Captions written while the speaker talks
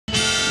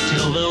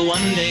Till the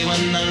one day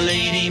when the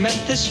lady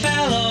met this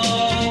fellow,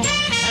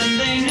 and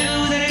they knew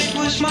that it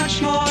was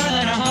much more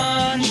than a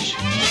hunch,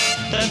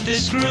 that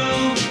this group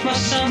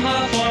must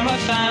somehow form a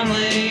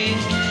family.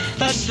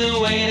 That's the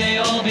way they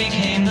all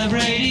became the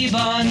Brady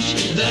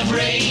Bunch. The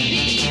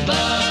Brady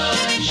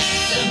Bunch,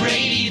 the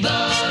Brady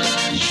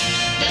Bunch.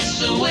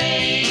 That's the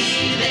way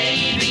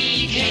they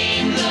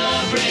became the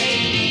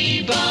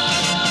Brady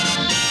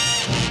Bunch.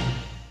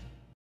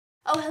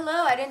 Oh,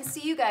 hello, I didn't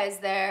see you guys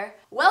there.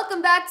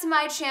 Welcome back to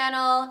my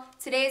channel.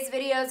 Today's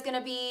video is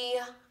gonna be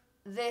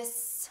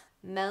this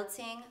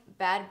melting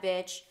bad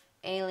bitch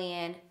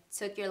alien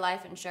took your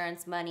life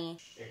insurance money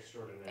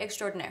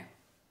extraordinaire.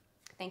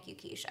 Thank you,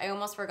 Keish. I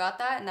almost forgot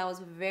that, and that was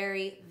a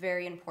very,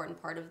 very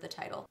important part of the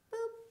title.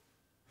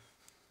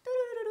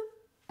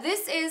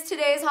 This is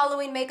today's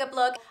Halloween makeup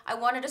look. I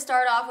wanted to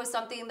start off with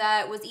something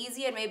that was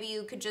easy and maybe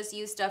you could just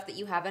use stuff that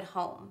you have at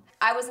home.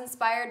 I was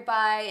inspired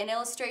by an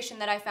illustration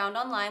that I found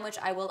online, which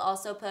I will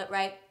also put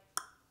right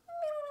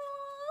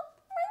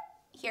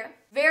here.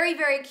 Very,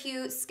 very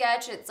cute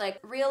sketch. It's like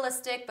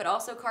realistic, but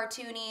also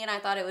cartoony, and I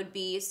thought it would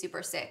be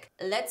super sick.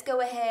 Let's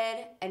go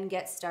ahead and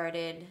get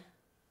started.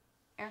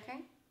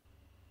 Okay?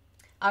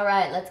 All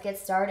right, let's get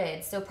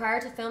started. So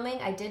prior to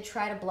filming, I did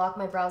try to block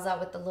my brows out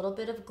with a little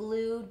bit of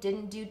glue.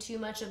 Didn't do too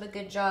much of a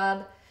good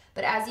job,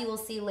 but as you will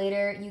see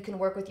later, you can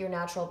work with your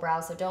natural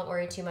brows, so don't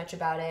worry too much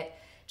about it.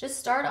 Just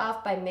start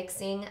off by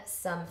mixing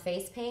some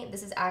face paint.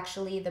 This is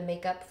actually the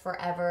Makeup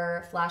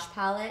Forever Flash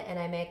Palette, and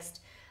I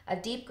mixed a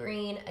deep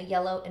green, a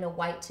yellow, and a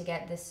white to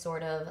get this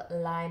sort of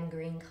lime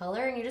green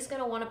color. And you're just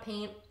gonna wanna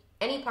paint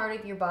any part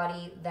of your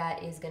body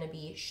that is gonna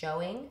be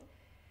showing.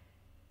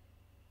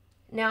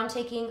 Now I'm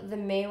taking the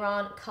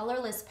Mayron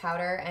Colorless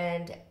Powder,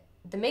 and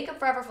the Makeup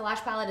Forever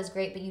Flash Palette is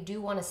great, but you do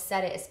wanna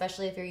set it,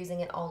 especially if you're using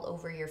it all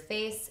over your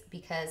face,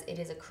 because it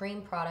is a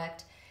cream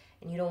product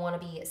and you don't wanna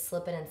be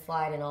slipping and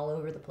sliding all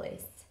over the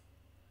place.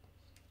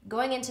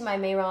 Going into my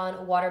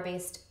Mayron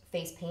water-based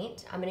face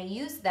paint, I'm gonna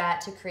use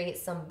that to create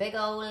some big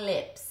old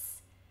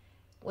lips.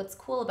 What's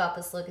cool about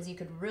this look is you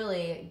could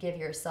really give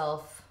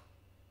yourself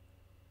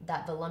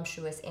that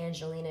voluptuous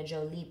Angelina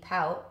Jolie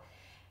pout.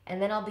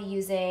 And then I'll be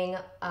using,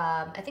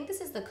 I think this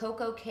is the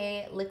Coco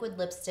K Liquid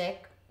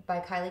Lipstick by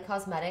Kylie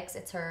Cosmetics.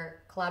 It's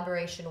her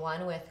collaboration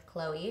one with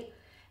Chloe.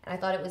 And I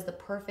thought it was the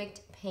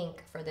perfect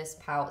pink for this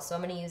pout. So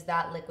I'm gonna use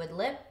that liquid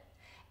lip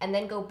and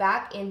then go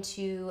back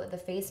into the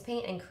face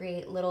paint and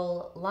create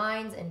little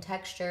lines and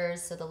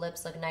textures so the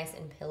lips look nice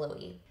and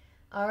pillowy.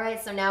 All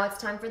right, so now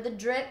it's time for the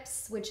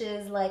drips, which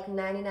is like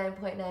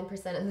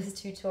 99.9% of this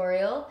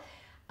tutorial.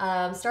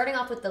 Starting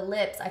off with the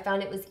lips, I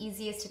found it was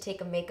easiest to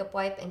take a makeup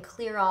wipe and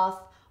clear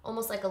off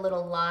almost like a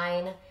little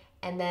line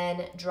and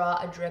then draw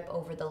a drip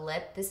over the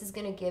lip. This is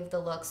gonna give the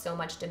look so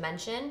much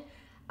dimension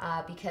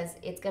because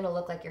it's gonna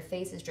look like your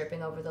face is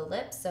dripping over the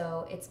lip,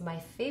 so it's my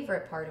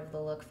favorite part of the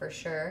look for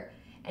sure.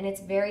 And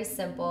it's very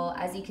simple.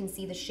 As you can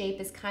see, the shape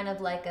is kind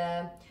of like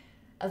a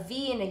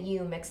V and a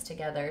U mixed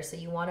together, so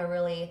you wanna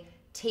really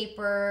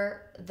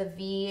taper the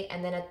V,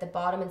 and then at the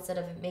bottom, instead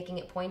of making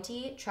it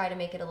pointy, try to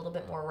make it a little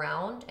bit more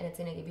round, and it's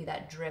gonna give you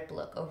that drip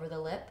look over the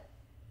lip.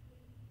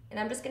 And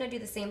I'm just gonna do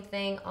the same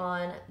thing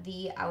on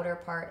the outer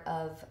part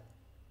of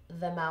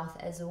the mouth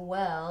as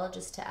well,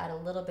 just to add a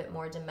little bit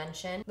more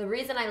dimension. The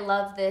reason I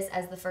love this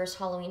as the first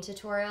Halloween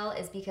tutorial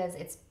is because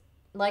it's,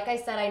 like I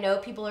said, I know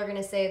people are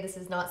gonna say this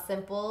is not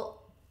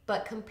simple,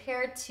 but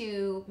compared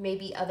to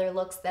maybe other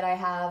looks that I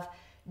have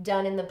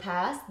done in the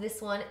past,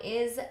 this one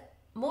is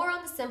more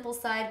on the simple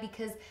side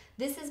because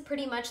this is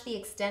pretty much the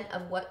extent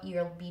of what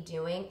you'll be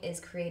doing is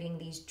creating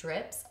these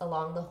drips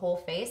along the whole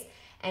face,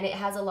 and it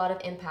has a lot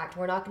of impact.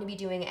 We're not going to be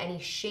doing any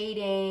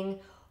shading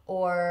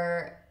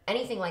or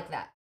anything like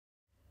that.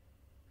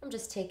 I'm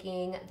just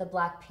taking the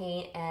black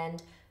paint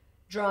and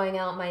drawing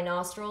out my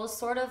nostrils,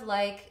 sort of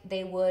like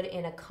they would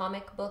in a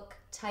comic book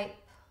type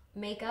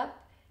makeup.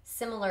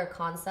 Similar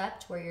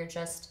concept where you're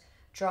just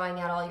drawing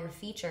out all your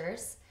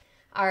features.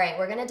 All right,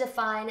 we're gonna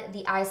define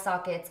the eye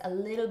sockets a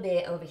little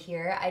bit over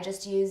here. I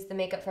just used the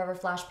Makeup Forever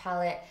Flash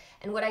Palette,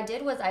 and what I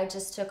did was I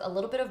just took a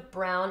little bit of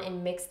brown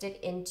and mixed it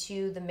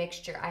into the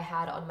mixture I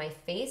had on my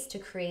face to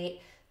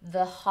create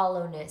the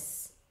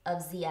hollowness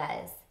of the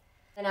eyes.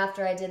 And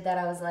after I did that,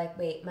 I was like,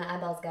 wait, my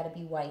eyeballs gotta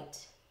be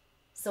white.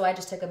 So I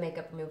just took a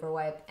makeup remover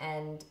wipe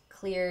and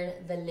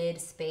cleared the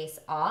lid space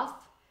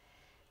off.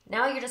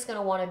 Now you're just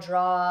gonna wanna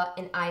draw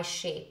an eye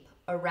shape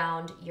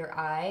around your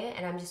eye,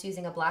 and I'm just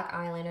using a black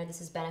eyeliner. This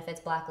is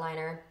Benefit's black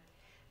liner,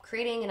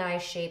 creating an eye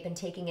shape and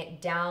taking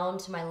it down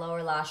to my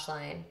lower lash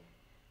line,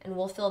 and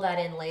we'll fill that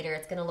in later.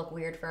 It's gonna look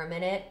weird for a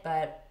minute,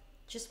 but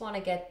just want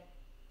to get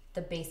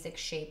the basic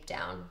shape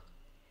down.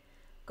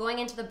 Going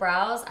into the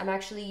brows, I'm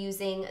actually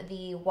using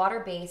the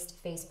water-based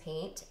face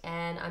paint,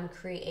 and I'm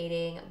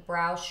creating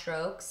brow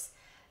strokes,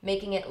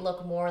 making it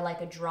look more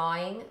like a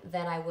drawing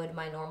than I would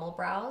my normal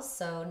brows,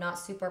 so not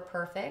super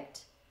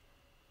perfect.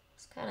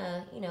 Just kind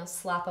of, you know,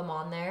 slap them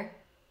on there.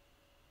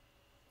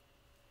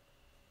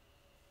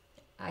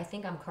 I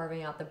think I'm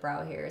carving out the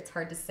brow here. It's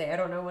hard to say. I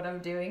don't know what I'm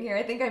doing here.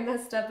 I think I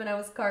messed up and I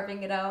was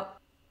carving it out.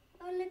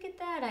 Oh, look look at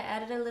that. I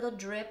added a little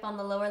drip on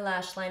the lower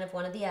lash line of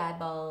one of the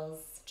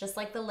eyeballs. Just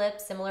like the lip,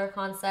 similar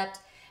concept.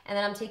 And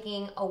then I'm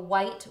taking a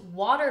white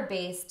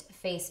water-based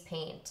face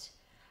paint.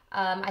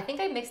 I think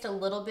I mixed a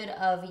little bit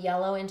of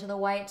yellow into the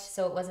white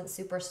so it wasn't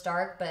super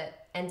stark,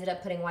 but ended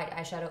up putting white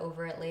eyeshadow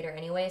over it later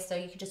anyway, so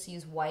you could just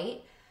use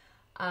white.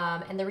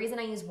 And the reason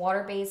I use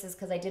water-based is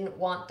because I didn't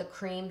want the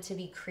cream to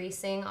be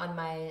creasing on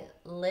my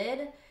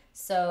lid.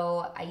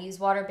 So I used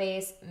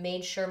water-based,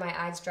 made sure my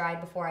eyes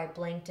dried before I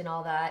blinked and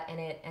all that, and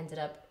it ended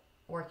up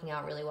working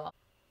out really well.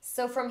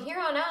 So from here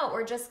on out,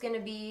 we're just gonna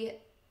be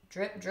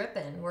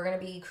dripping. We're gonna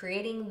be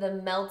creating the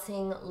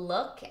melting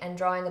look and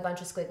drawing a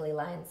bunch of squiggly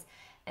lines.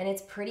 And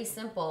it's pretty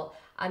simple.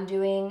 I'm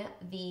doing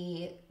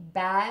the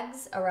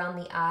bags around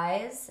the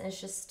eyes, and it's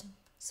just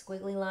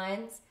squiggly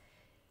lines.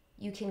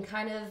 You can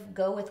kind of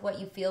go with what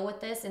you feel with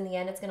this. In the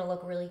end, it's gonna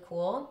look really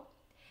cool.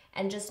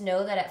 And just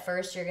know that at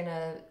first you're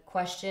gonna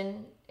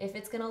question if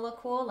it's gonna look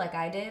cool, like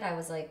I did. I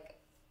was like,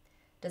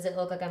 does it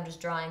look like I'm just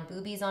drawing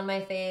boobies on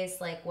my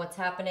face? Like, what's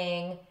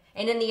happening?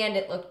 And in the end,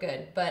 it looked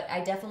good. But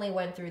I definitely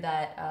went through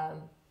that,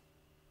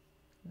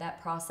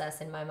 that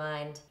process in my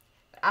mind.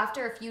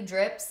 After a few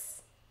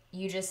drips,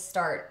 you just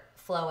start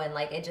flowing.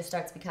 Like, it just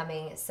starts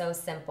becoming so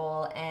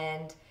simple,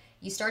 and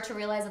you start to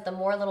realize that the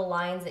more little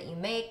lines that you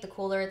make, the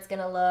cooler it's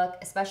gonna look,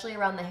 especially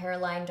around the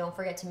hairline. Don't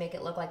forget to make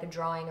it look like a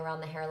drawing around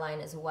the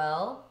hairline as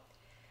well,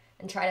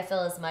 and try to fill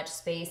as much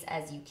space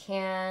as you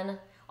can.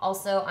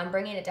 Also, I'm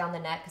bringing it down the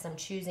neck because I'm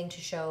choosing to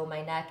show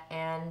my neck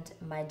and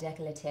my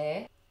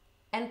décolleté.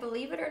 And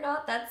believe it or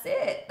not, that's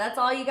it. That's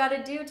all you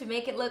gotta do to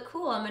make it look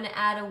cool. I'm gonna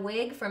add a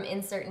wig from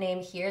insert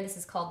name here. This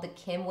is called the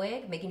Kim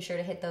wig, making sure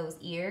to hit those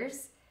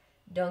ears.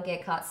 Don't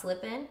get caught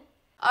slipping.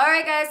 All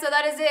right, guys, so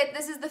that is it.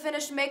 This is the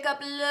finished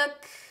makeup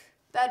look.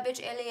 Bad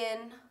bitch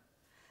alien.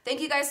 Thank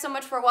you guys so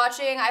much for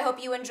watching. I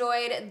hope you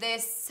enjoyed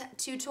this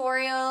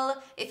tutorial.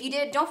 If you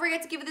did, don't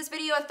forget to give this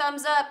video a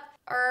thumbs up,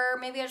 or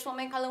maybe I just won't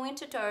make Halloween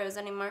tutorials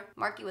anymore.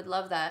 Marky would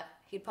love that.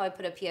 He'd probably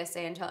put a PSA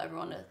and tell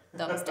everyone to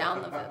thumbs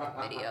down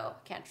the video.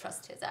 Can't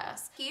trust his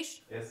ass.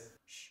 Keish? Yes.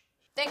 Shh.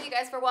 Thank you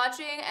guys for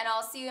watching, and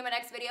I'll see you in my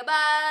next video.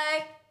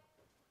 Bye!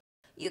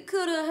 You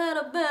coulda had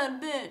a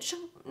bad bitch,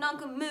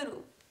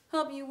 non-committal,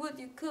 help you with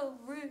your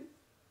coverage,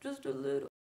 just a little.